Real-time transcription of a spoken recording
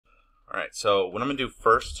Alright, so what I'm going to do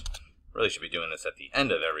first, really should be doing this at the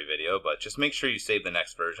end of every video, but just make sure you save the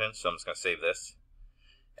next version. So I'm just going to save this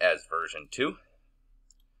as version 2.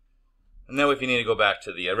 And then if you need to go back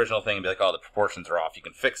to the original thing and be like, oh, the proportions are off, you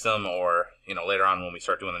can fix them, or, you know, later on when we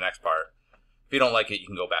start doing the next part, if you don't like it, you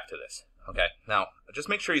can go back to this. Okay, now, just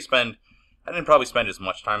make sure you spend, I didn't probably spend as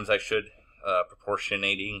much time as I should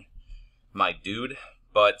proportionating my dude,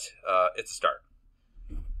 but it's a start.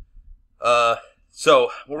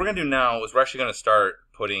 So what we're going to do now is we're actually going to start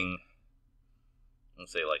putting,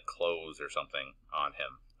 let's say, like clothes or something on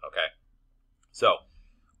him, okay? So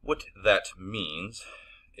what that means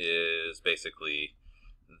is basically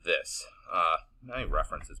this. My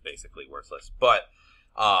reference is basically worthless, but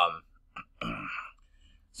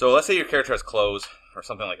so let's say your character has clothes or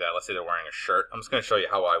something like that. Let's say they're wearing a shirt. I'm just going to show you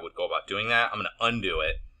how I would go about doing that. I'm going to undo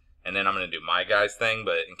it, and then I'm going to do my guy's thing,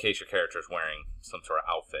 but in case your character is wearing some sort of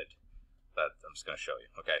outfit, that I'm just going to show you.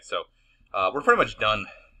 Okay, so we're pretty much done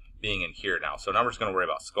being in here now. So now we're just going to worry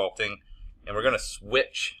about sculpting, and we're going to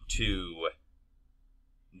switch to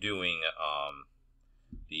doing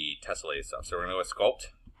the tessellated stuff. So we're going to go with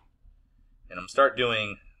sculpt, and I'm going to start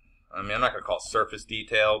doing, I mean, I'm not going to call it surface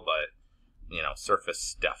detail, but, you know, surface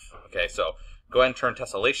stuff. Okay, so go ahead and turn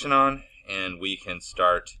tessellation on, and we can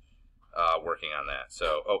start working on that.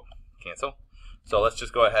 So, oh, cancel. So let's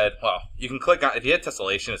just go ahead. Well, you can click on, if you hit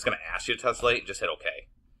tessellation, it's going to ask you to tessellate, and just hit OK.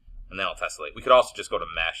 And then it'll tessellate. We could also just go to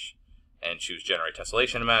mesh and choose generate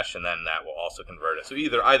tessellation mesh, and then that will also convert it. So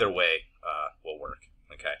either way will work.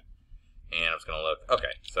 Okay. And I'm just going to look.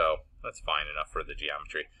 Okay, so that's fine enough for the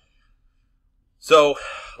geometry. So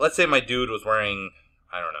let's say my dude was wearing,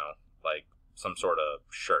 I don't know, like some sort of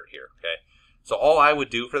shirt here. Okay. So all I would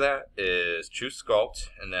do for that is choose sculpt,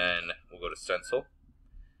 and then we'll go to stencil.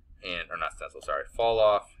 And, or not stencil, sorry, fall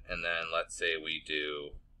off, and then let's say we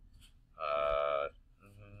do,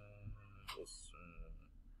 we'll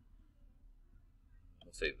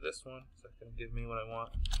say this one. Is that going to give me what I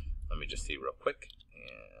want? Let me just see real quick,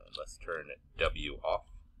 and let's turn W off.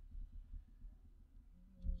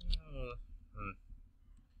 And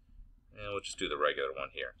we'll just do the regular one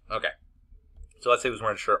here. Okay, so let's say he was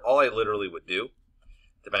wearing a shirt. All I literally would do,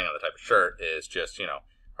 depending on the type of shirt, is just, you know,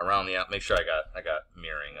 around the, make sure I got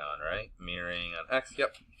mirroring on, right? Mirroring on X,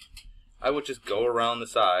 yep. I would just go around the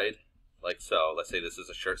side, like so. Let's say this is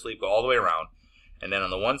a shirt sleeve, go all the way around. And then on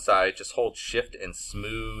the one side, just hold shift and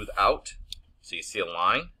smooth out, so you see a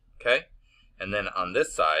line, okay? And then on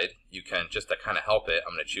this side, you can, just to kind of help it,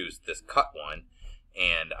 I'm gonna choose this cut one,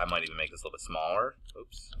 and I might even make this a little bit smaller.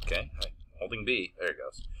 Oops, okay, holding B, there it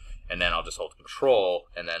goes. And then I'll just hold control,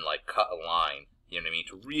 and then like cut a line. You know what I mean?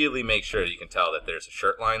 To really make sure you can tell that there's a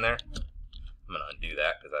shirt line there. I'm going to undo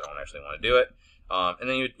that because I don't actually want to do it. And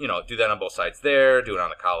then you know, do that on both sides there, do it on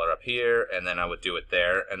the collar up here, and then I would do it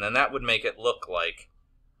there. And then that would make it look like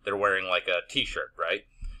they're wearing like a t-shirt, right?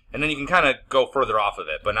 And then you can kind of go further off of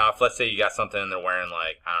it. But now if let's say you got something and they're wearing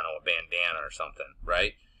like, I don't know, a bandana or something,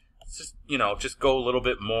 right? It's just, you know, just go a little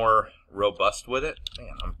bit more robust with it.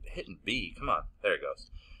 Man, I'm hitting B. Come on. There it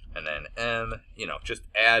goes. And then M, you know, just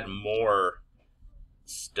add more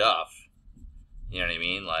stuff, you know what I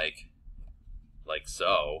mean, like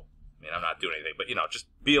so. I mean, I'm not doing anything, but you know, just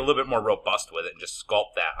be a little bit more robust with it and just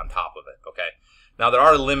sculpt that on top of it. Okay, now there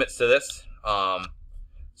are limits to this.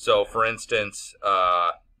 So for instance,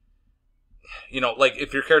 you know, like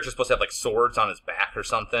if your character's supposed to have like swords on his back or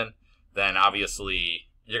something, then obviously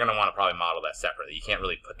you're gonna want to probably model that separately. You can't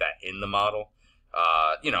really put that in the model.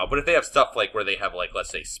 You know, but if they have stuff like where they have like,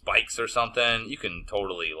 let's say, spikes or something, you can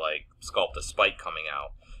totally like sculpt a spike coming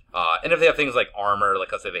out. And if they have things like armor,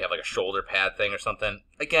 like let's say they have like a shoulder pad thing or something,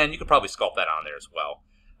 again, you could probably sculpt that on there as well.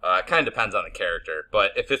 It kind of depends on the character,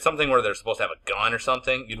 but if it's something where they're supposed to have a gun or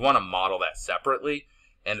something, you'd want to model that separately.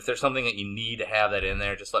 And if there's something that you need to have that in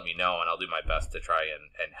there, just let me know, and I'll do my best to try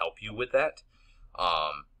and help you with that.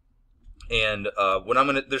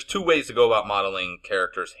 There's two ways to go about modeling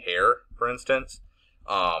characters' hair, for instance.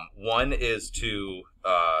 One is to,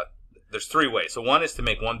 there's three ways. So one is to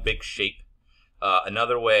make one big shape.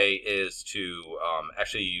 Another way is to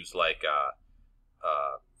actually use like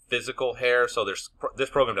physical hair. So this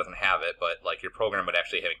program doesn't have it, but like your program would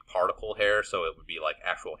actually have particle hair, so it would be like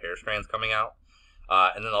actual hair strands coming out.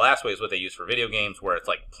 And then the last way is what they use for video games, where it's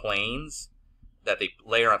like planes that they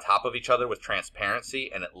layer on top of each other with transparency,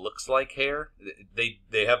 and it looks like hair. They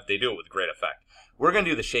do it with great effect. We're gonna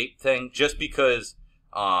do the shape thing just because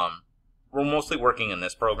we're mostly working in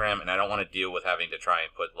this program, and I don't want to deal with having to try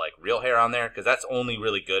and put like real hair on there, because that's only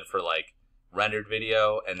really good for like rendered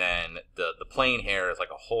video, and then the plain hair is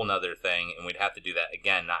like a whole nother thing, and we'd have to do that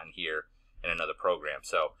again, not in here, in another program.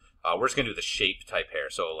 So We're just going to do the shape type hair.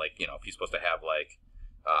 So, like, you know, if he's supposed to have, like,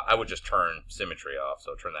 I would just turn symmetry off.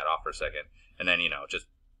 So turn that off for a second. And then, you know, just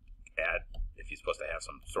add, if he's supposed to have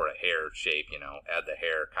some sort of hair shape, you know, add the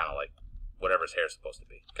hair kind of like whatever his hair is supposed to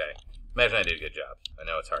be. Okay. Imagine I did a good job. I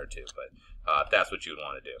know it's hard to, but that's what you'd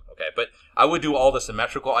want to do. Okay. But I would do all the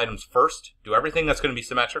symmetrical items first. Do everything that's going to be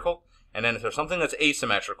symmetrical. And then if there's something that's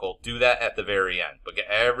asymmetrical, do that at the very end. But get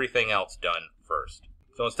everything else done first.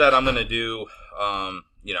 So instead, I'm going to do,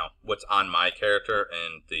 you know, what's on my character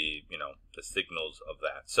and the, you know, the signals of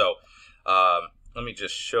that. So let me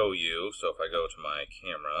just show you. So if I go to my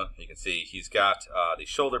camera, you can see he's got these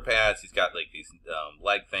shoulder pads. He's got like these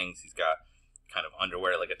leg things. He's got kind of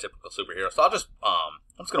underwear like a typical superhero. So I'm just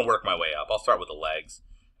going to work my way up. I'll start with the legs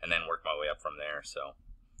and then work my way up from there. So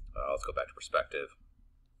let's go back to perspective.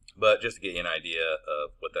 But just to get you an idea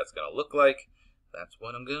of what that's going to look like, that's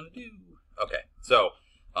what I'm going to do. Okay, so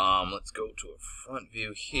let's go to a front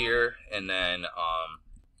view here, and then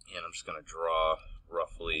and I'm just going to draw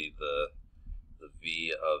roughly the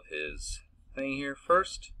V of his thing here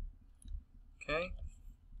first. Okay,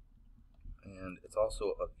 and it's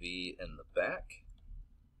also a V in the back.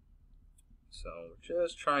 So we're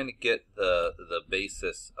just trying to get the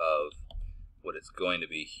basis of what it's going to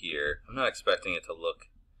be here. I'm not expecting it to look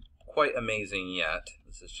quite amazing yet.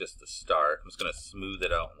 This is just the start. I'm just going to smooth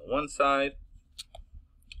it out on the one side.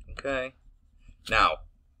 Okay. Now,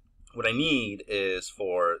 what I need is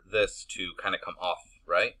for this to kind of come off,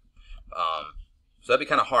 right? So that'd be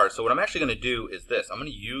kind of hard. So what I'm actually going to do is this. I'm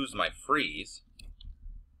going to use my freeze.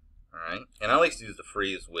 All right. And I like to use the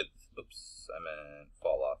freeze with, oops, I meant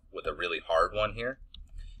fall off, with a really hard one here.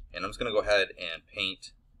 And I'm just going to go ahead and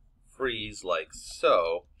paint freeze like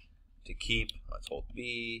so to keep, let's hold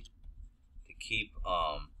B, to keep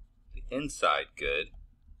the inside good.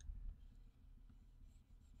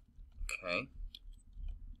 Okay,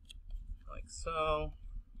 like so.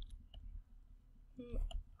 All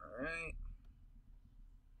right.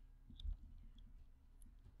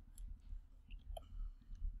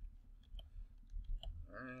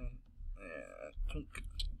 All right. Yeah.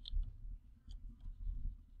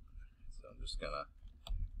 So I'm just gonna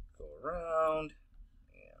go around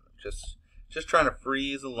and just trying to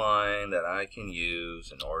freeze a line that I can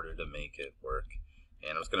use in order to make it work.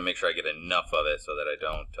 And I'm just gonna make sure I get enough of it so that I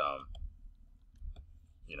don't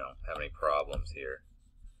you know, have any problems here.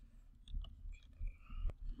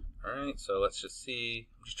 Alright, so let's just see.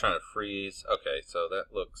 I'm just trying to freeze. Okay, so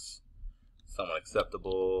that looks somewhat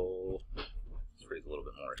acceptable. Let's freeze a little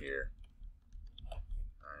bit more here.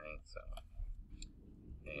 Alright, so,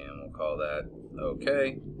 and we'll call that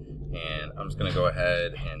okay. And I'm just gonna go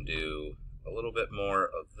ahead and do a little bit more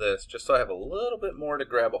of this, just so I have a little bit more to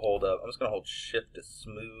grab a hold of. I'm just gonna hold shift to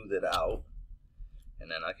smooth it out. And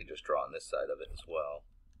then I can just draw on this side of it as well.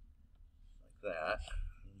 Like that.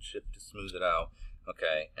 And shift to smooth it out.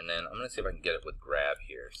 Okay, and then I'm going to see if I can get it with grab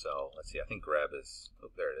here. So let's see, I think grab is,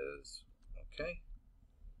 oh, there it is. Okay.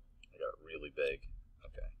 I got it really big.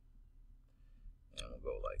 Okay. And we'll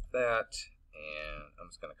go like that. And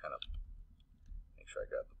I'm just going to kind of make sure I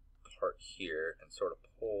got the part here and sort of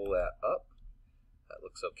pull that up. That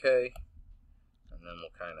looks okay. And then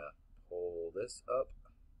we'll kind of pull this up.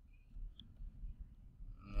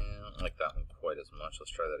 And I don't like that one quite as much.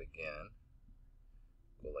 Let's try that again.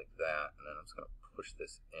 Go like that, and then I'm just going to push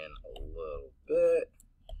this in a little bit.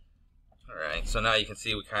 Alright, so now you can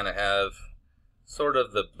see we kind of have sort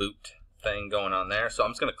of the boot thing going on there. So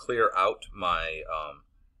I'm just going to clear out my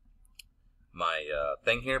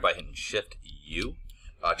thing here by hitting Shift U.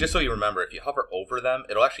 Just so you remember, if you hover over them,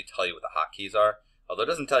 it'll actually tell you what the hotkeys are. Although it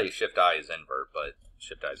doesn't tell you Shift I is invert, but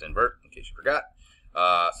Shift I is invert, in case you forgot.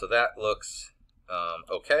 So that looks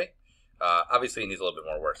okay. Obviously it needs a little bit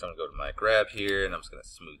more work, so I'm going to go to my grab here, and I'm just going to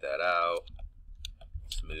smooth that out.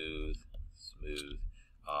 Smooth, smooth,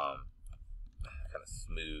 kind of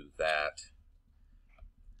smooth that.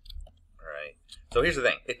 Alright, so here's the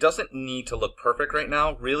thing. It doesn't need to look perfect right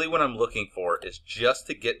now. Really what I'm looking for is just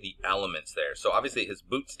to get the elements there. So obviously his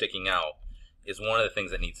boot sticking out is one of the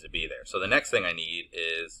things that needs to be there. So the next thing I need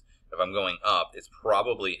is, if I'm going up, is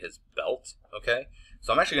probably his belt, okay?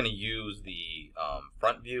 So I'm actually going to use the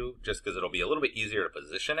front view just because it'll be a little bit easier to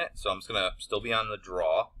position it. So I'm just going to still be on the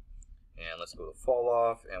draw. And let's go to fall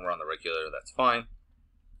off, and we're on the regular, that's fine.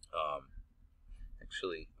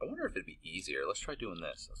 Actually, I wonder if it'd be easier. Let's try doing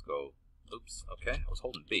this. Let's go, oops, okay, I was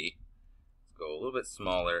holding B. Let's go a little bit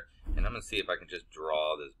smaller, and I'm going to see if I can just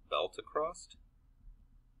draw this belt across.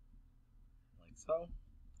 Like so.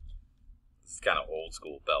 This is kind of old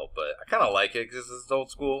school belt, but I kind of like it because it's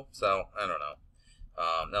old school, so I don't know.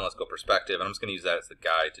 Now let's go perspective, and I'm just going to use that as the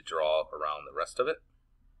guide to draw around the rest of it.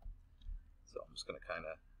 So I'm just going to kind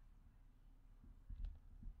of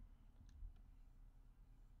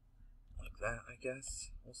like that, I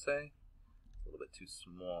guess we'll say. A little bit too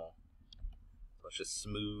small. Let's just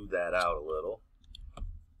smooth that out a little.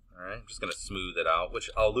 Alright, I'm just going to smooth it out, which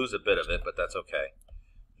I'll lose a bit of it, but that's okay.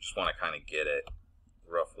 Just want to kind of get it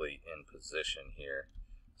roughly in position here.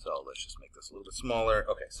 So let's just make this a little bit smaller.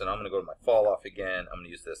 Okay, so now I'm going to go to my fall off again. I'm going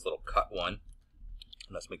to use this little cut one.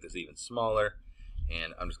 Let's make this even smaller.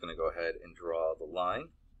 And I'm just going to go ahead and draw the line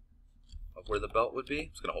of where the belt would be. I'm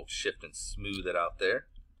just going to hold shift and smooth it out there.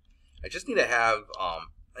 I just need to have,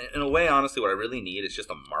 in a way, honestly, what I really need is just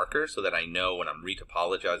a marker so that I know when I'm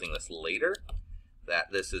retopologizing this later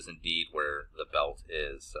that this is indeed where the belt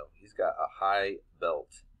is. So he's got a high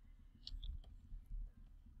belt.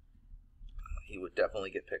 He would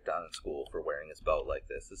definitely get picked on in school for wearing his belt like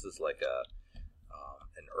this. This is like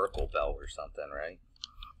an Urkel belt or something, right?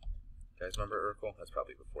 You guys remember Urkel? That's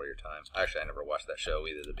probably before your time. Actually, I never watched that show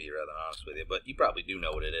either, to be rather honest with you, but you probably do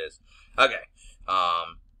know what it is. Okay.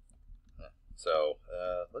 So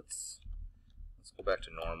let's go back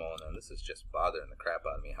to normal, and then this is just bothering the crap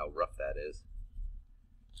out of me how rough that is.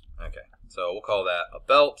 Okay, so we'll call that a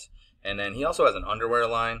belt, and then he also has an underwear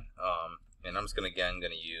line. And I'm just gonna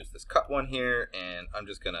use this cut one here, and I'm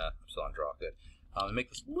still on draw good. Make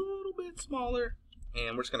this a little bit smaller,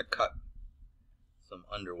 and we're just gonna cut some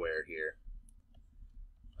underwear here.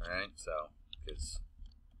 All right, so because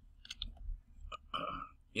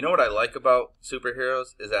you know what I like about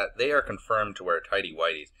superheroes is that they are confirmed to wear tighty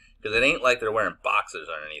whities, because it ain't like they're wearing boxers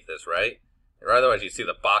underneath this, right? Or otherwise you see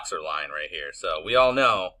the boxer line right here. So we all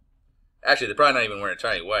know. Actually, they're probably not even wearing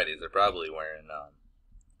tighty whities. They're probably wearing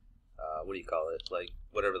what do you call it? Like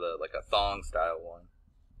whatever like a thong style one,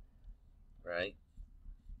 right?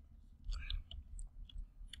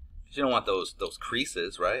 Because you don't want those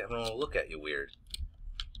creases, right? Everyone will look at you weird.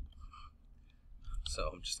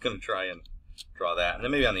 So I'm just gonna try and draw that, and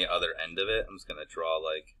then maybe on the other end of it, I'm just gonna draw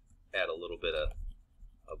add a little bit of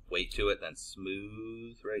weight to it, then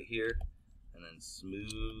smooth right here, and then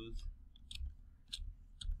smooth.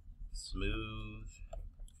 Smooth.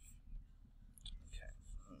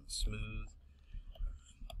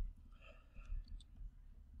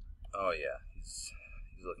 Oh yeah, he's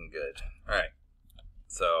looking good. All right,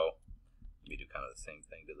 so let me do kind of the same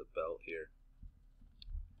thing to the belt here.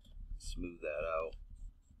 Smooth that out,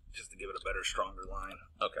 just to give it a better, stronger line.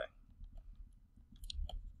 Okay.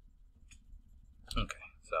 Okay,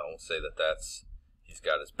 so we'll say that's he's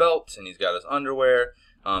got his belt and he's got his underwear.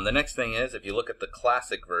 The next thing is, if you look at the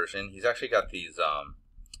classic version, he's actually got these.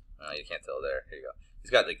 You can't tell there. Here you go. He's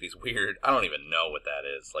got these weird, I don't even know what that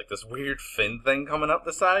is, this weird fin thing coming up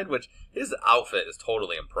the side, which his outfit is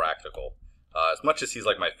totally impractical. As much as he's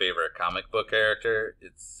my favorite comic book character,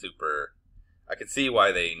 it's super, I could see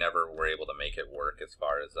why they never were able to make it work as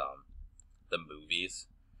far as the movies.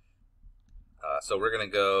 So we're going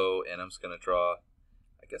to go, and I'm just going to draw,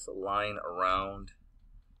 I guess, a line around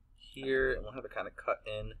here, and we'll have it kind of cut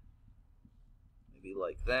in, maybe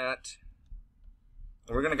like that.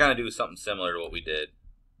 We're going to kind of do something similar to what we did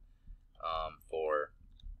for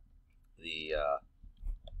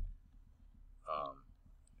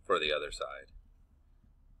the other side.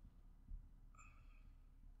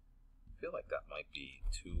 I feel like that might be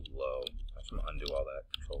too low. I'm just going to undo all that.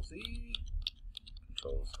 Control Z.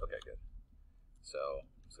 Controls. Okay, good. So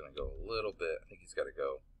I'm just going to go a little bit. I think he's got to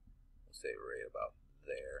go, we'll say, right about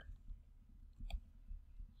there.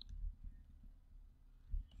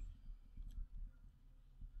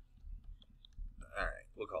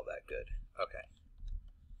 Alright, we'll call that good. Okay.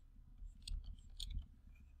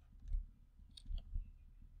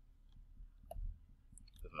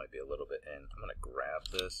 This might be a little bit in. I'm going to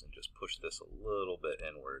grab this and just push this a little bit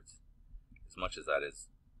inwards. As much as that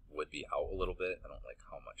would be out a little bit, I don't like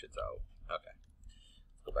how much it's out. Okay.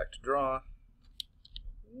 Let's go back to draw.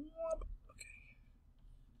 Okay.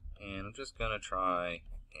 And I'm just going to try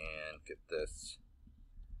and get this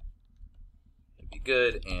be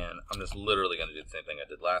good, and I'm just literally going to do the same thing I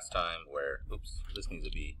did last time where, oops, this isn't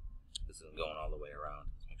going all the way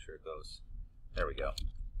around. Let's make sure it goes. There we go.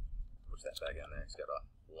 Push that back in there. It's got a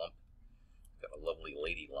lump. It's got a lovely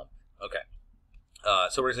lady lump. Okay.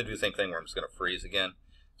 So we're going to do the same thing where I'm just going to freeze again.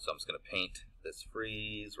 So I'm just going to paint this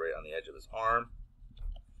freeze right on the edge of his arm.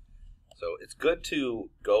 So it's good to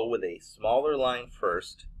go with a smaller line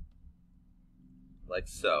first, like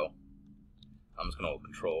so. I'm just going to hold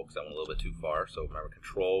control because I went a little bit too far. So remember,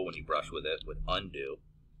 control when you brush with it with undo.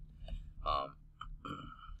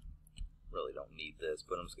 Really don't need this,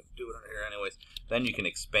 but I'm just going to do it under here anyways. Then you can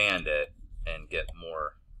expand it and get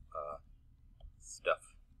more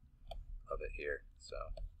stuff of it here. So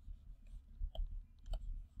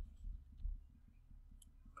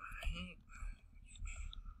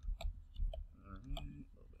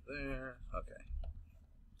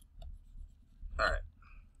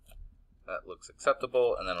looks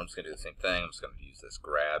acceptable, and then I'm just going to do the same thing. I'm just going to use this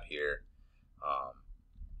grab here.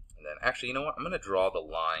 And then actually, you know what? I'm going to draw the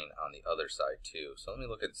line on the other side too. So let me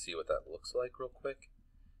look and see what that looks like real quick.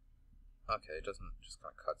 Okay, it doesn't, just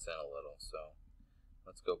kind of cuts in a little. So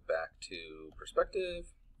let's go back to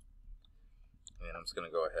perspective. And I'm just going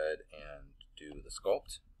to go ahead and do the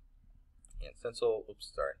sculpt and stencil. Oops,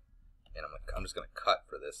 sorry. And I'm just going to cut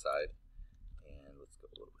for this side. And let's go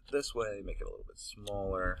a little bit this way, make it a little bit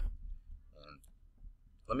smaller. And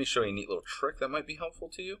let me show you a neat little trick that might be helpful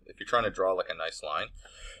to you if you're trying to draw like a nice line.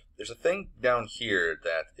 There's a thing down here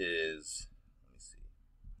that is, let me see,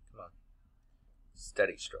 come on,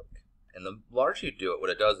 steady stroke. And the larger you do it,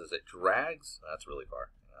 what it does is it drags, that's really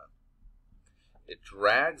far, hang on. It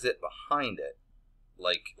drags it behind it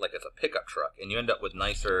like it's a pickup truck, and you end up with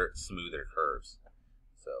nicer, smoother curves.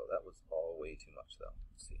 So that was all way too much though.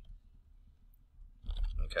 Let's see.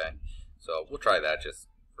 Okay, so we'll try that just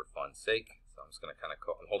for fun's sake. So I'm just going to kind of,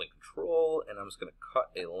 I'm holding control, and I'm just going to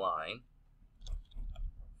cut a line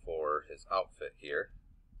for his outfit here,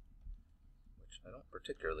 which I don't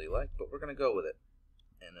particularly like, but we're going to go with it.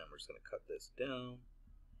 And then we're just going to cut this down.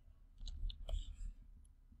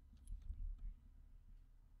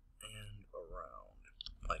 And around,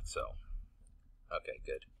 like so. Okay,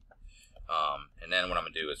 good. And then what I'm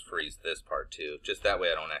going to do is freeze this part too, just that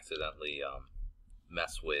way I don't accidentally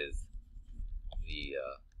mess with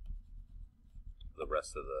the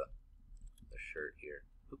rest of the shirt here.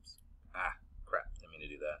 Oops. Ah, crap. Didn't mean to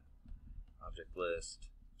do that. Object list.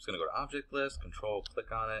 I'm just going to go to object list, control,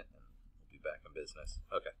 click on it, and we'll be back in business.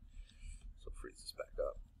 Okay. So freeze this back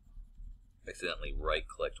up. Accidentally right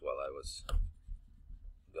clicked while I was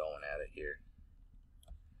going at it here.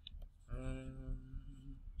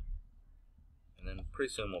 And then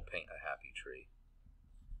pretty soon we'll paint a happy tree.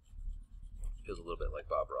 Feels a little bit like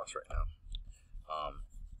Bob Ross right now.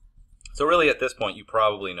 So really at this point you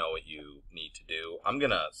probably know what you need to do. I'm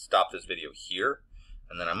going to stop this video here,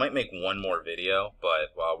 and then I might make one more video,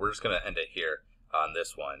 but we're just going to end it here on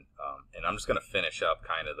this one. And I'm just going to finish up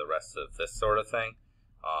kind of the rest of this sort of thing.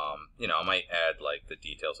 You know, I might add like the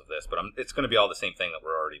details of this, but it's going to be all the same thing that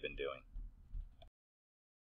we've already been doing.